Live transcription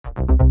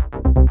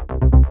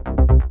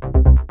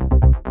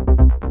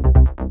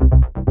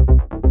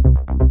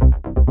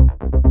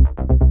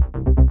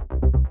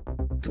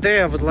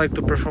today I would like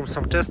to perform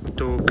some tests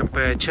to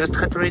compare chest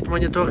heart rate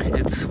monitor,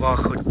 it's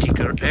Wahoo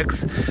TICKR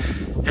X,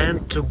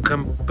 and to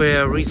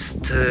compare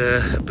wrist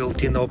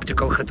built-in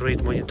optical heart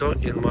rate monitor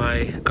in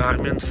my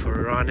Garmin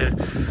Forerunner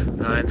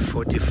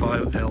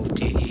 945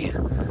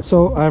 LTE.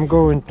 So I'm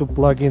going to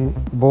plug in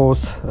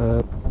both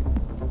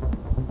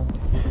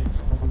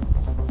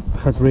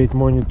heart rate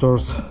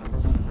monitors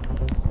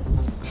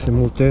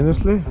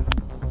simultaneously.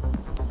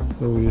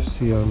 So you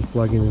see I'm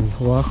plugging in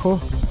Wahoo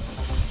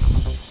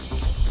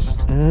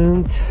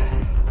and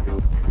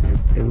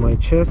in my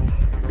chest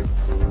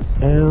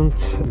and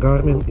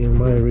Garmin in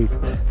my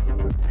wrist.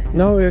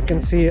 Now you can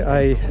see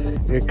I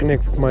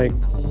connect my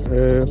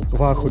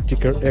Wahoo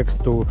TICKR X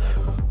to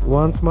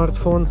one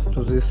smartphone,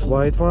 to this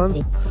white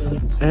one,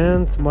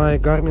 and my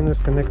Garmin is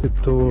connected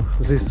to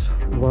this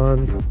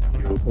one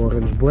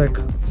orange black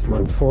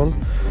smartphone,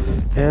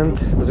 and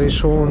they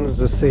show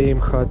the same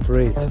heart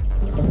rate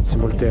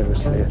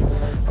simultaneously.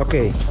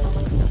 Okay,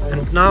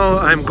 and now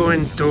I'm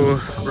going to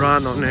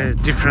run on a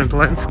different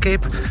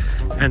landscape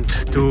and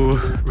to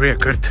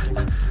record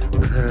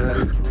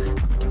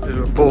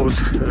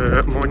both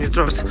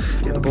monitors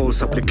in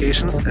both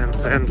applications and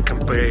then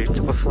compare it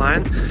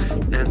offline.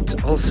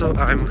 And also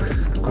I'm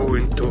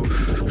going to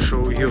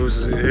show you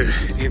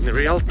in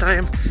real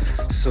time,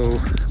 so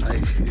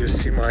you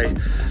see my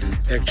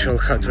actual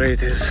heart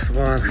rate is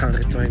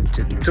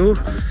 122,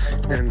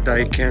 and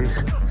I can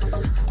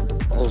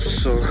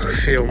also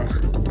film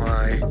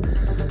my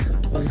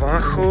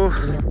Wahoo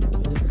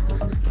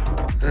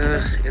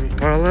in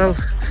parallel,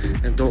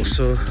 and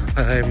also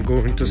I'm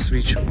going to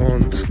switch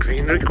on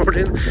screen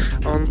recording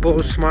on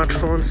both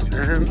smartphones,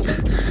 and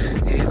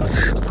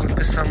it could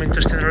be some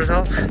interesting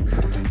results.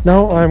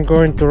 Now I'm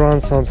going to run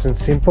something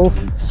simple.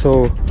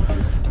 So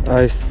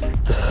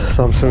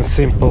something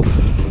simple,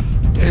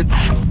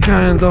 it's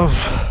kind of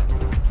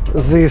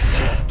this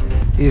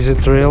easy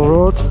trail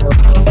road.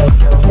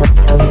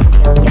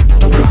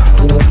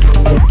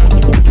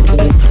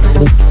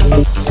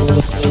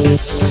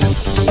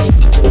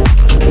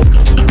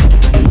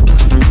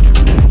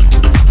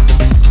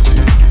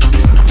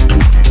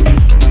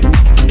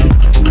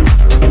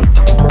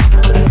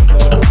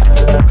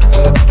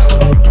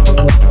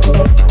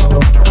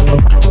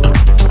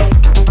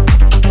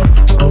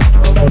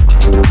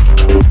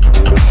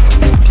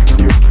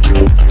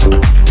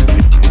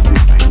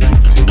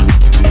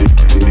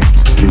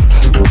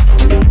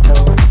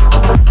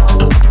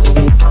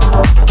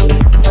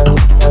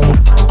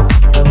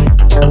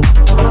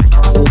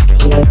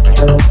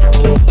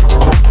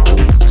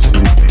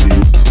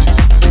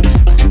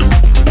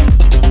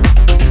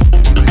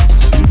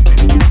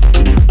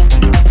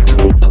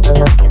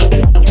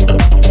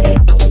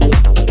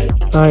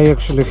 I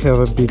actually have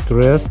a bit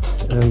rest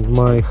and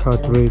my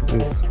heart rate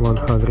is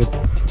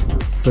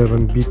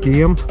 107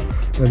 BPM,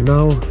 and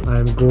now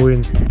I'm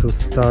going to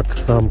start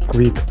some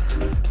quick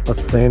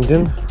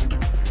ascending,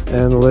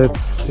 and let's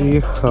see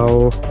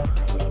how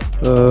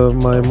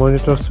my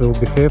monitors will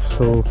behave.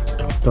 So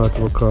start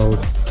workout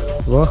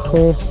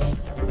Wahoo,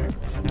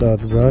 start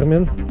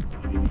Garmin,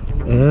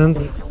 and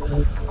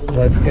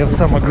let's have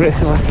some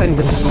aggressive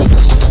ascending.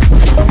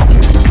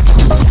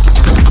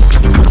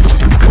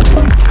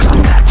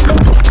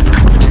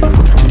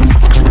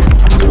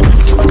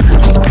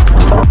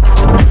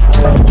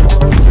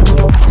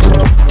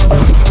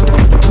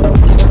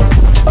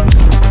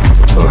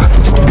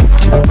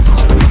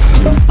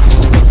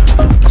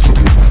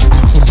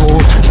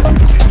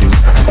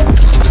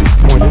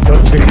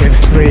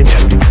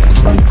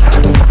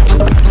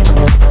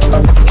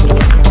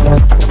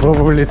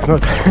 Probably it's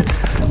not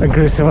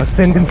aggressive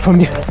ascending for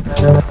me.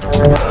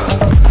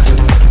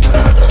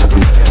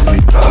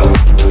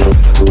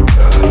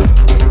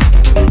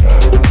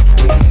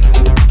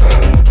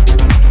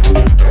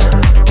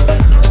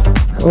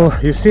 Oh,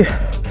 you see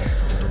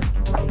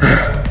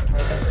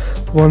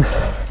one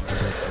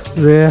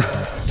there,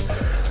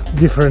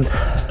 different.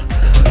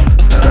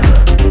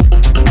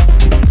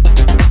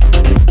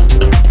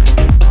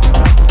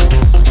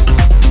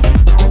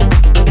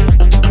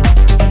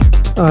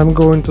 I'm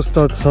going to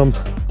start some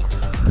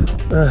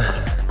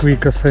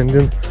quick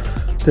ascending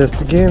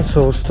test again.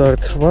 So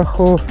start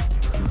Wahoo,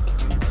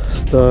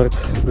 start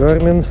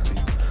Garmin,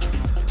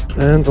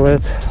 and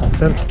let's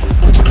ascend.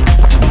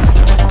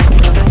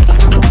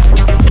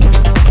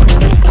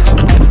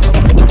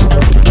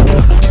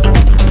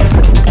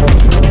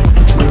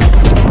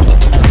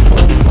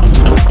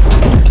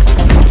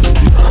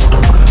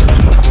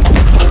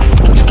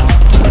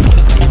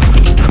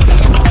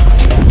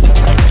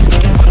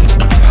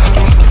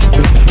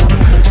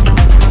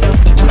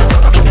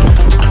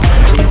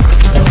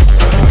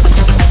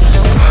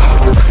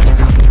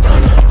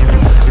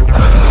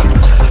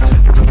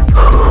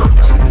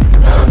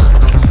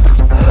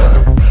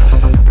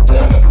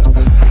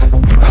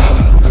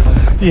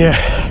 Yeah,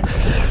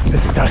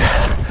 let's start.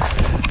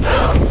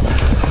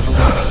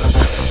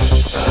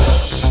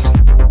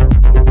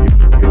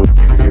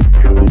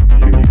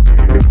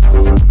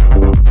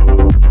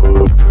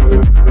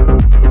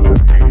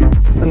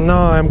 And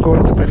now I'm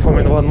going to perform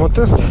in one more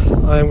test.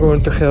 I'm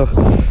going to have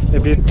a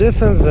bit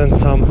descent, then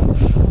some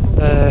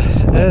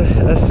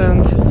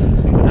ascent,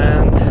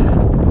 and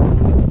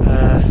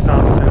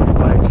something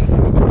like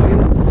in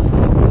between.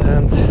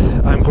 And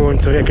I'm going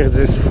to record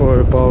this for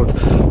about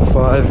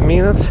 5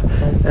 minutes,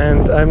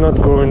 and I'm not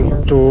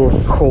going to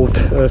hold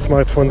a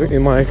smartphone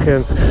in my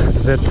hands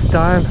that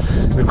time,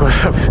 because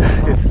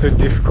it's too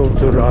difficult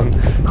to run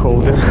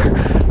holding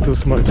 2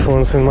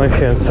 smartphones in my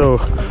hands. So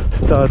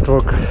start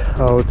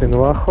workout in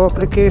Wahoo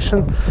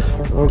application.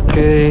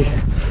 Okay,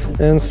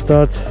 and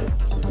start.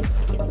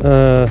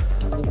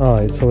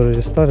 It's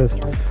already started.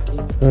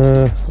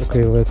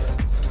 Okay, let's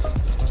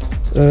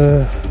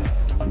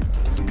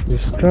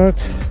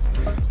discard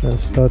and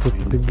start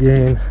it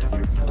again.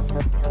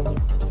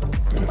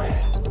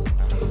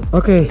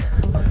 Okay,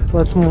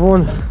 let's move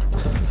on.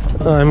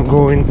 I'm not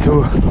going to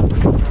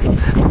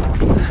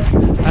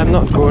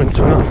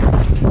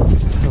run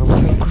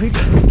something quick.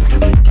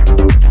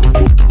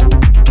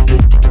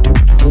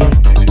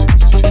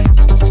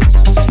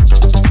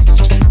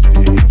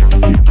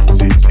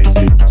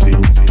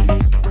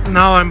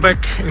 Now I'm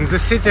back in the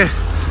city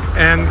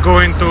and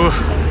going to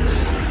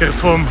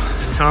perform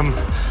some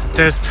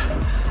tests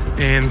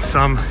in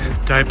some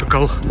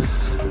typical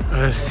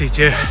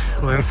city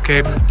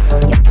landscape.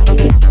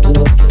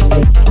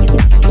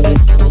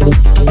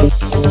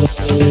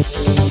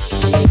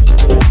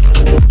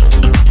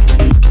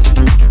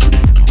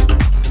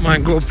 My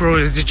GoPro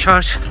is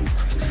decharged,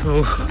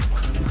 so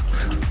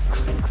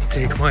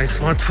take my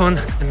smartphone,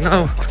 and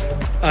now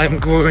I'm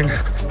going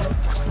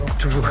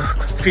to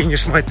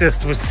finish my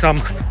test with some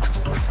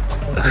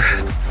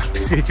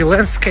city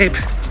landscape,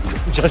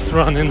 just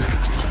running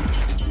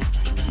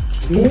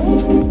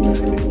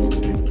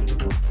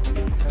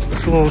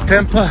slow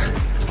tempo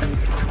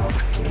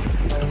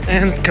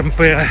and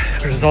compare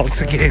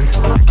results again.